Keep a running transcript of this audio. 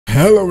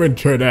Hello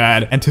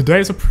internet, and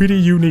today is a pretty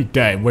unique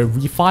day where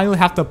we finally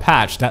have the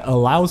patch that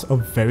allows a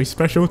very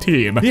special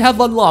team. We have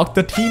unlocked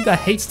the team that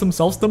hates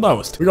themselves the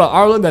most. We got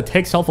Arlen that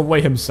takes health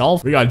away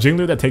himself. We got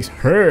Jingliu that takes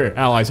her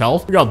allies'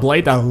 health. We got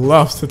Blade that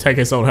loves to take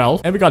his own health.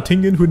 And we got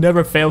Tingyun who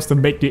never fails to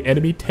make the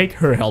enemy take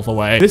her health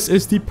away. This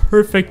is the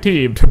perfect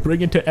team to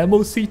bring into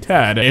MOC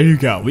 10. There you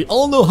go. We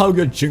all know how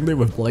good Jingliu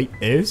with Blade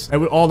is.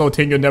 And we all know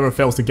Tingyun never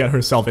fails to get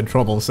herself in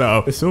trouble.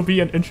 So this will be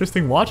an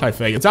interesting watch, I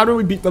think. It's either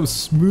we beat them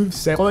smooth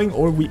sailing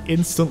or we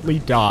instantly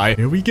die.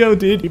 Here we go,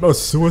 dude. The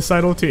most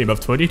suicidal team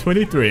of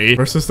 2023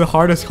 versus the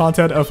hardest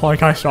content of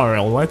Honkai Star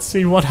Rail. Let's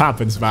see what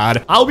happens,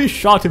 man. I'll be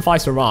shocked if I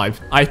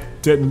survive. I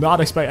did not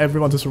expect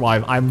everyone to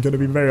survive. I'm gonna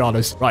be very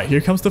honest. Right,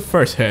 here comes the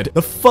first hit.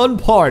 The fun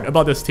part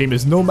about this team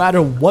is no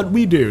matter what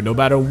we do, no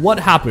matter what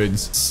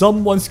happens,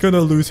 someone's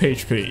gonna lose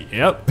HP.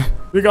 Yep.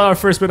 We got our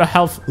first bit of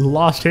health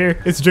lost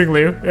here. It's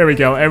Jingliu. There we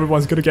go.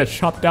 Everyone's gonna get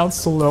chopped down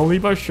slowly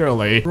but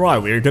surely. Right,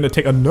 we're gonna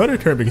take another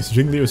turn because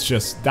Jingliu is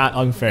just that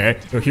unfair.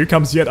 So here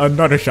comes yet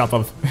another shot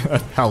of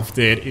health,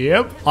 dude.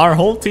 Yep. Our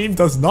whole team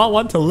does not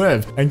want to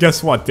live. And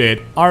guess what,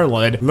 dude?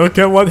 Arlen. Look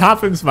at what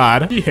happens,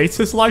 man. He hates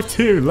his life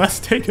too. Let's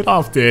take it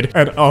off, dude.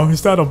 And oh,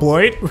 is that a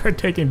blade? We're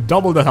taking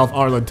double the health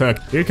Arlen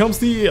took. Here comes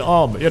the,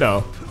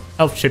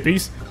 health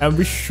chippies, and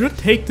we should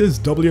take this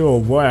W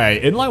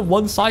away in like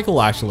one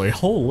cycle actually.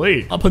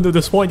 Holy, up until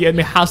this point the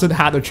enemy hasn't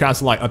had a chance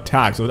to like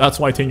attack, so that's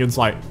why Tingyun's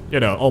like,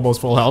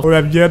 almost full health. We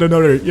have yet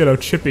another,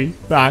 chippy.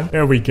 Bang,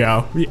 there we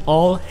go. We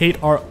all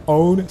hate our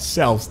own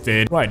selves,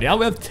 dude. Right, now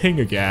we have Ting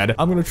again.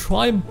 I'm gonna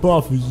try and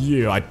buff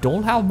you. I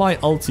don't have my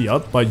ulti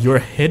up, but you're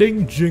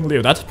hitting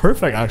Jingliu. That's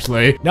perfect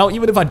actually. Now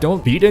even if I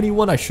don't beat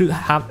anyone, I should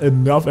have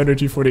enough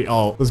energy for the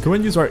ult. Let's go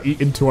and use our E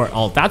into our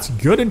ult. That's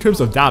good in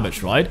terms of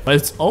damage, right? But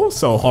it's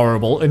also horrible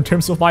in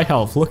terms of my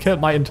health. Look at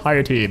my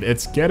entire team.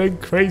 It's getting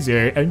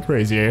crazier and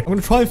crazier. I'm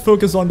gonna try and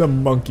focus on the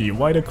monkey.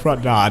 Why the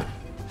crud not?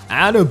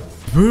 And a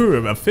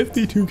boom, a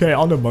 52k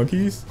on the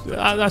monkeys.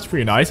 That's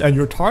pretty nice. And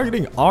you're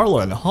targeting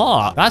Arlen,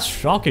 huh? That's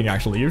shocking,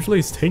 actually. Usually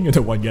it's Tingyun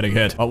the one getting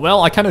hit. But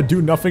well, I kind of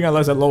do nothing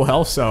unless at low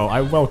health, so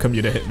I welcome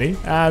you to hit me.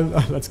 And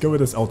let's go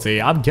with this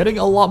ulti. I'm getting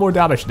a lot more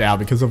damage now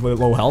because of the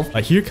low health.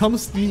 Here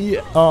comes the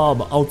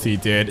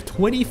ulti, dude.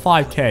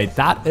 25k.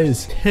 That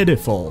is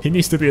pitiful. He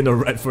needs to be in the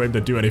red for him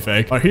to do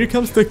anything. But here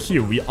comes the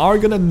Q. We are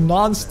gonna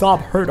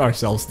non-stop hurt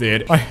ourselves,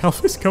 dude. My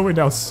health is going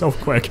down so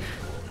quick.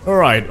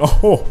 Alright,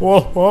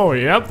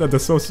 yep, the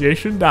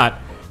dissociation,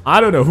 that, I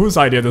don't know whose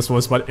idea this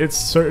was, but it's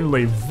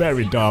certainly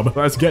very dumb.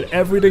 Let's get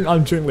everything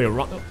on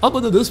Jingliu. Up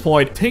until this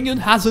point, Tingyun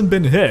hasn't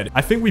been hit.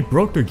 I think we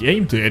broke the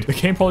game, dude. The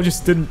game probably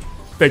just didn't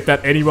think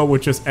that anyone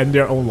would just end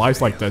their own lives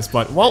like this,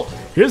 but well,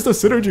 here's the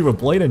synergy with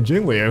Blade and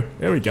Jingliu.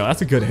 There we go,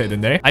 that's a good hit in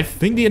there. I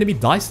think the enemy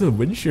dies to the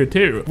wind shear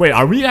too. Wait,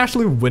 are we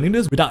actually winning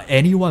this without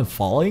anyone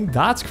falling?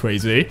 That's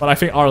crazy. But I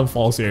think Arlen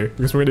falls here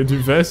because we're gonna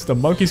do this. The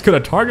monkey's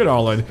gonna target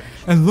Arlen,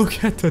 and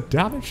look at the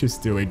damage he's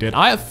doing, dude.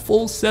 I have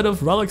full set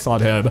of relics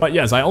on him, but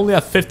yes, I only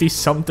have 50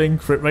 something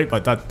crit rate,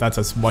 but that's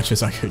as much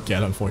as I could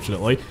get,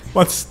 unfortunately.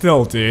 But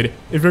still, dude,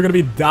 if you're gonna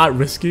be that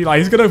risky, like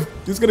he's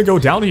gonna go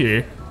down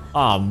here.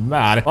 Oh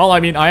man. Well,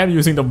 I mean, I am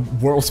using the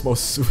world's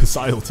most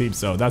suicidal team,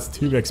 so that's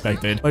to be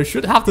expected. I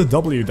should have the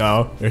W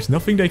though. There's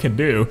nothing they can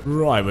do.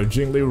 Right, with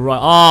Jingliu, right.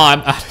 Oh,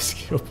 I'm out of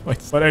skill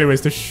points. But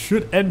anyways, this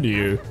should end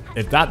you.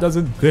 If that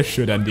doesn't, this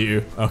should end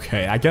you.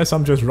 Okay, I guess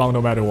I'm just wrong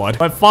no matter what.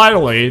 But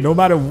finally, no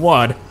matter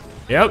what,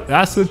 yep,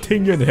 that's the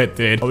Tingyun hit,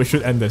 dude. But we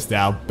should end this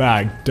now.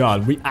 Bang,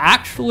 done. We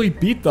actually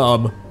beat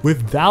them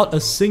without a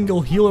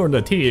single healer on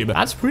the team.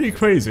 That's pretty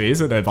crazy,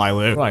 isn't it,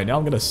 Bailu? Right, now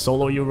I'm gonna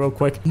solo you real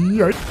quick.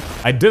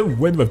 I did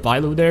win with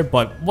Bailu there,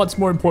 but what's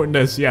more important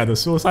is, yeah, the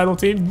suicidal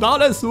team,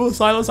 not as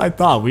suicidal as I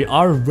thought. We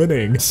are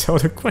winning. So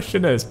the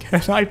question is,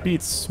 can I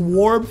beat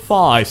Swarm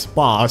 5's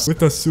boss with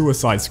the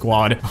Suicide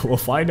Squad? We'll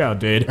find out,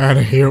 dude. And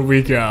here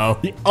we go.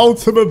 The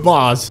ultimate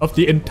boss of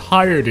the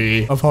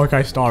entirety of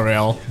Honkai Star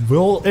Rail.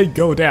 Will it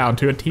go down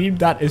to a team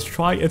that is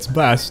trying its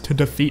best to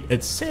defeat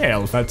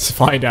itself? Let's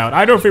find out.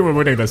 I don't think we're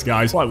winning this,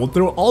 guys. We'll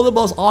throw all the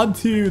balls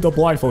onto the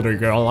blindfolder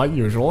girl like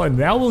usual, and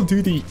now we'll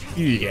do the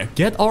E.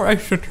 Get our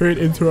extra turn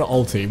into our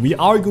ulti. We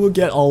are going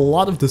to get a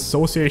lot of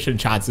dissociation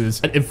chances,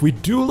 and if we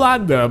do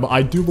land them,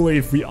 I do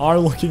believe we are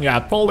looking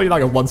at probably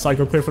like a one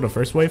cycle clear for the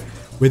first wave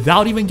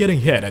without even getting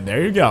hit. And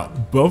there you go,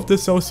 both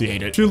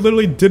dissociated. You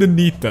literally didn't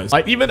need this.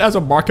 Like, even as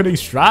a marketing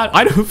strat,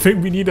 I don't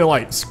think we need to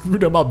like screw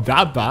them up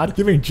that bad.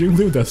 Giving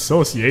Jingliu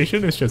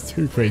dissociation is just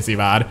too crazy,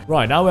 man.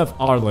 Right, now we have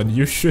Arlen.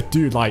 You should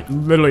do like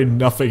literally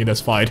nothing in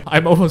this fight.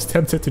 I'm almost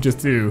tempted to just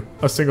do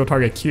a single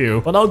target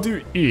Q, but I'll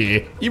do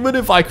E. Even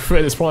if I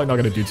crit, it's probably not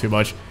gonna do too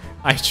much.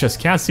 I just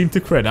can't seem to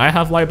crit. I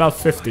have like about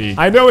 50.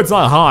 I know it's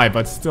not high,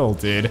 but still,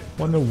 dude.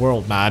 What in the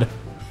world, man?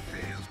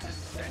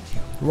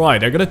 Right,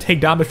 they're gonna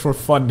take damage for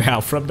fun now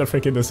from the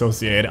freaking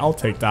dissociate. I'll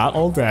take that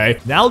all day.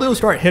 Now they'll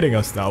start hitting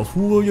us though.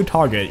 Who will you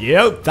target?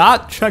 Yep,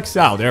 that checks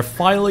out. They're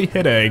finally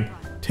hitting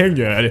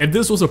Tingyun, if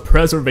this was a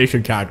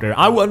preservation character,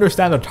 I would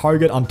understand a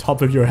target on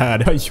top of your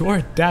head. But you're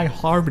a dang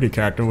harmony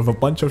character with a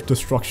bunch of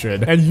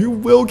destruction, and you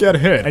will get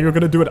hit, and you're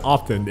gonna do it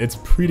often. It's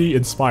pretty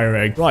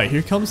inspiring. Right,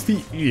 here comes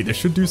the E. This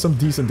should do some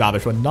decent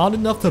damage, but not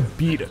enough to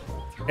beat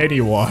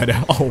anyone.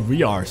 Oh,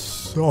 we are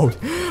so...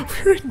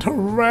 we're in the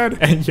red.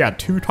 And yeah,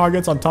 2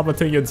 targets on top of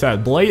Tingyun's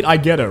head. Blade, I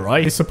get it,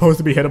 right? He's supposed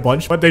to be hit a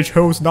bunch, but they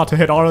chose not to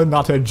hit Arlen,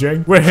 not to hit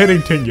Jing. We're hitting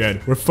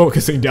Tingyun. We're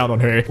focusing down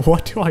on her.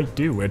 What do I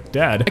do? We're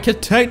dead. I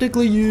could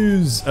technically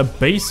use a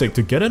basic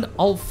to get an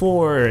ult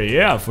for,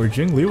 yeah, for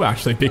jingliu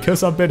actually,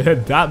 because I've been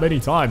hit that many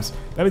times.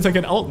 That means I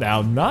can ult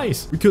now.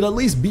 Nice. We could at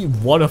least beat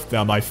one of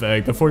them, I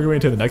think, before going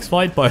into the next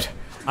fight, but...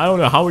 I don't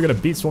know how we're gonna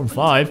beat Storm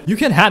 5. You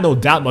can handle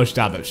that much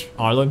damage,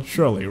 Arlen,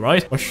 surely,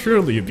 right? But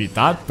surely you beat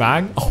that.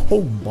 Bang.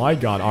 Oh my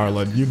god,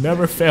 Arlen. You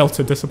never fail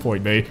to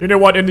disappoint me. You know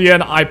what? In the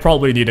end, I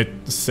probably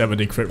needed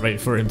 70 crit rate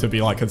for him to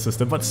be, like,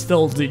 consistent. But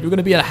still, dude, you're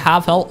gonna be at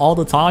half health all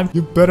the time?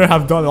 You better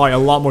have done, like, a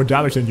lot more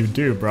damage than you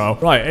do, bro.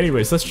 Right,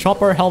 anyways, let's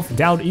chop our health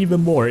down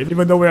even more.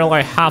 Even though we're,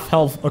 like, half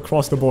health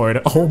across the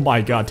board. Oh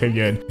my god,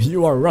 Tingyun.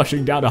 You are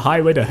rushing down the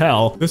highway to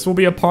hell. This will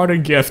be a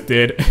parting gift,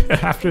 dude.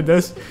 After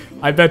this,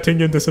 I bet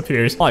Tingyun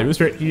disappears. Alright, who's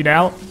your E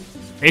now?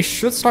 It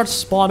should start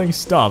spawning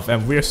stuff,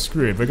 and we're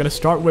screwed. We're gonna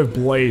start with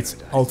Blade's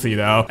ulti,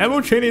 though. And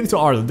we'll chain it into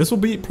Arlen. This will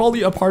be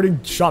probably a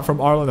parting shot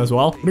from Arlen as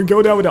well. We're gonna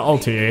go down with the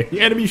ulti.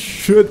 The enemy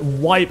should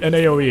wipe an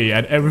AoE,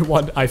 and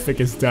everyone, I think,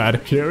 is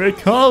dead. Here it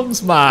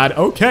comes, man.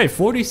 Okay,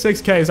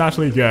 46k is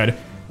actually good.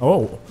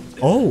 Oh,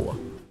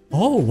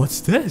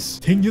 what's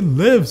this? Tingyun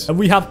lives. And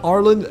we have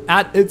Arlen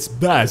at its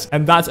best.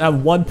 And that's at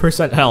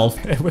 1%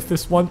 health. And with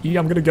this one E,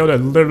 I'm gonna go to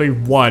literally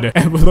 1.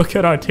 And look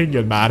at our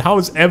Tingyun, man. How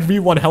is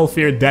everyone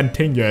healthier than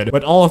Tingyun?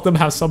 But all of them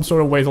have some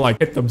sort of way to, like,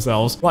 hit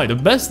themselves. Right, the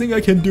best thing I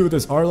can do with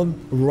this Arlen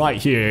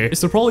right here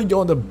is to probably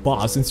go on the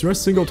boss. Since you're a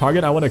single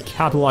target, I want to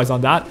capitalize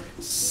on that.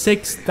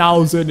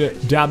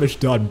 6,000 damage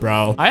done,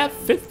 bro. I have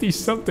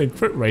 50-something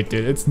crit rate,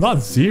 dude. It's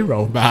not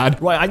 0, man.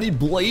 Right, I need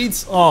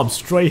Blade's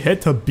straight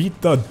hit to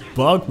beat the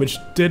bug, which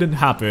didn't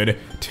happen.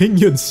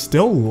 Tingyun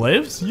still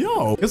lives?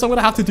 Yo. Guess I'm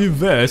gonna have to do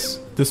this.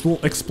 This will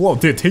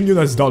explode. Dude, Tingyun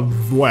has done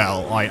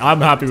well. Like,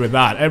 I'm happy with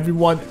that.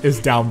 Everyone is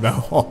down,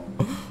 though.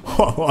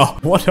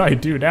 What do I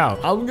do now?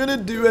 I'm gonna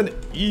do an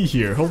E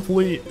here.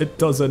 Hopefully it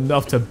does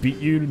enough to beat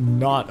you.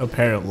 Not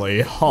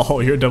apparently.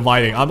 Oh, you're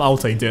dividing. I'm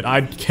ulting, dude.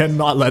 I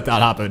cannot let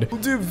that happen. We'll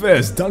do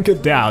this. Dunk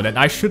it down. And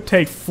I should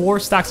take 4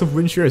 stacks of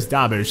wind shear's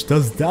damage.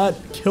 Does that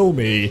kill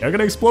me? They're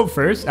gonna explode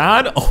first.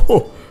 And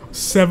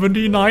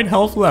 79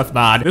 health left,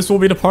 man. This will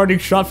be the parting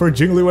shot for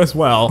Jingliu as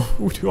well.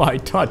 Who do I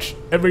touch?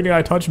 Everything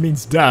I touch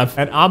means death,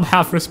 and I'm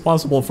half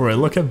responsible for it.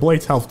 Look at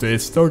Blade's health, dude.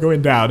 It's still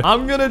going down.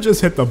 I'm gonna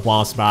just hit the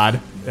boss,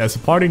 man. That's a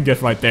parting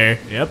gift right there.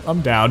 Yep,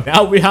 I'm down.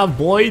 Now we have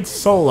Blade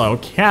solo.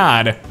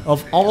 Can,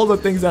 of all the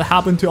things that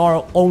happen to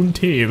our own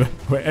team,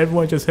 where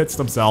everyone just hits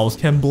themselves,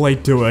 can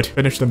Blade do it?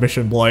 Finish the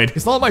mission, Blade.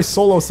 It's not my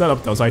solo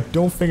setup, though, so I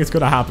don't think it's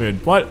gonna happen.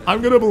 But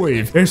I'm gonna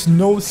believe. There's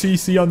no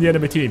CC on the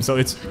enemy team, so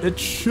it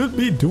should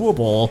be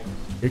doable.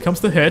 Here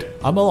comes the hit.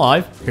 I'm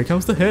alive. Here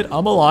comes the hit.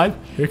 I'm alive.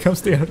 Here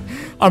comes the...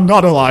 I'm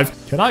not alive.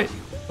 Can I...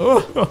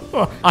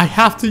 I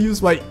have to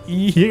use my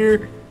E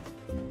here.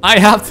 I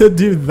have to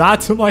do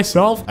that to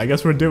myself? I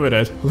guess we're doing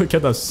it. Look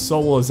at the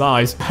soulless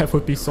eyes. I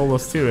would be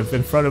soulless too if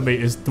in front of me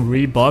is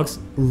 3 bugs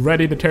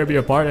ready to tear me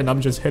apart and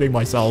I'm just hitting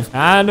myself.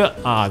 And,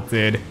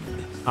 dude.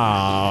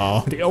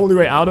 The only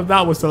way out of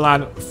that was to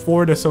land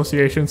 4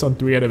 dissociations on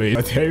 3 enemies.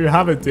 But there you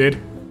have it, dude.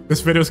 This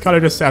video is kind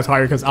of just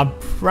satire because I'm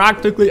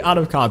practically out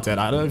of content.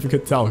 I don't know if you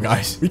could tell,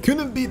 guys. We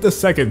couldn't beat the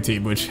second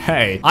team, which,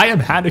 hey, I am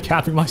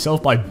handicapping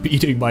myself by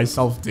beating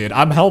myself, dude.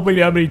 I'm helping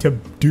the enemy to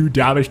do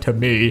damage to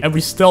me, and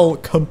we still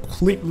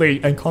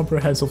completely and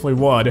comprehensively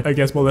won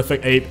against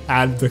Malefic Ape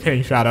and the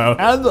King Shadow.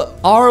 And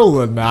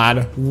Arlen,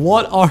 man,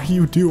 what are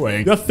you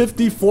doing? The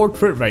 54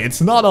 crit rate.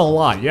 It's not a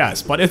lot,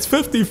 yes, but it's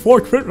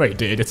 54 crit rate,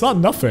 dude. It's not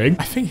nothing.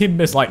 I think he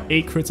missed like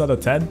 8 crits out of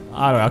 10.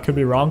 I don't know, I could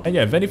be wrong. And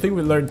yeah, if anything,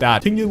 we learned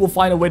that Tingyun will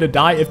find a way to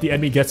die if the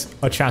enemy gets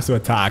a chance to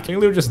attack.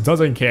 Jingliu just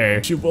doesn't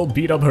care. She will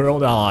beat up her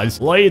own allies.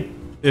 Blade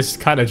is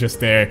kind of just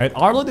there. And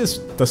Arlen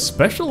is the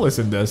specialist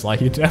in this. Like,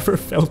 he never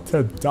failed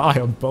to die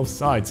on both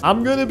sides.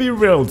 I'm gonna be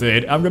real,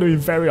 dude. I'm gonna be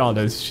very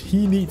honest.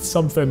 He needs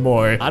something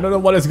more. I don't know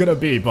what it's gonna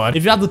be, but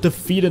if you have to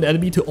defeat an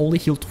enemy to only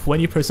heal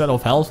 20%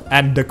 of health,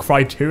 and the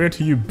criteria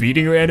to you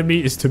beating your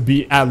enemy is to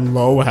be at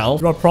low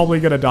health, you're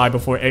probably gonna die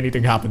before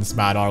anything happens,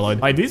 man, Arlen.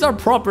 Like, these are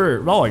proper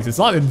relics. It's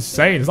not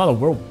insane. It's not the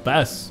world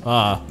best.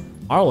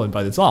 Arlen,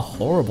 but it's not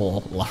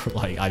horrible.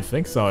 Like, I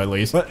think so, at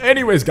least. But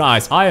anyways,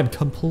 guys, I am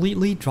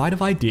completely dried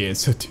of ideas,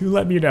 so do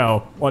let me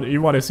know what you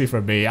want to see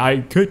from me. I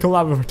could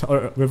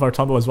collab with our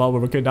Tumble as well. We're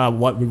working on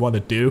what we want to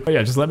do. But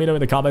yeah, just let me know in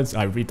the comments.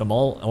 I read them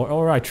all,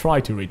 or I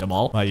try to read them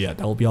all. But yeah,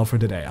 that will be all for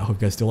today. I hope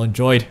you guys still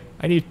enjoyed.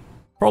 I need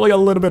probably a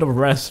little bit of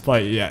rest,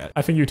 but yeah,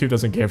 I think YouTube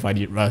doesn't care if I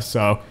need rest.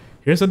 So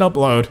here's an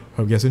upload.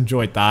 Hope you guys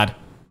enjoyed that,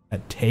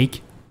 and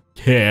take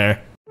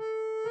care.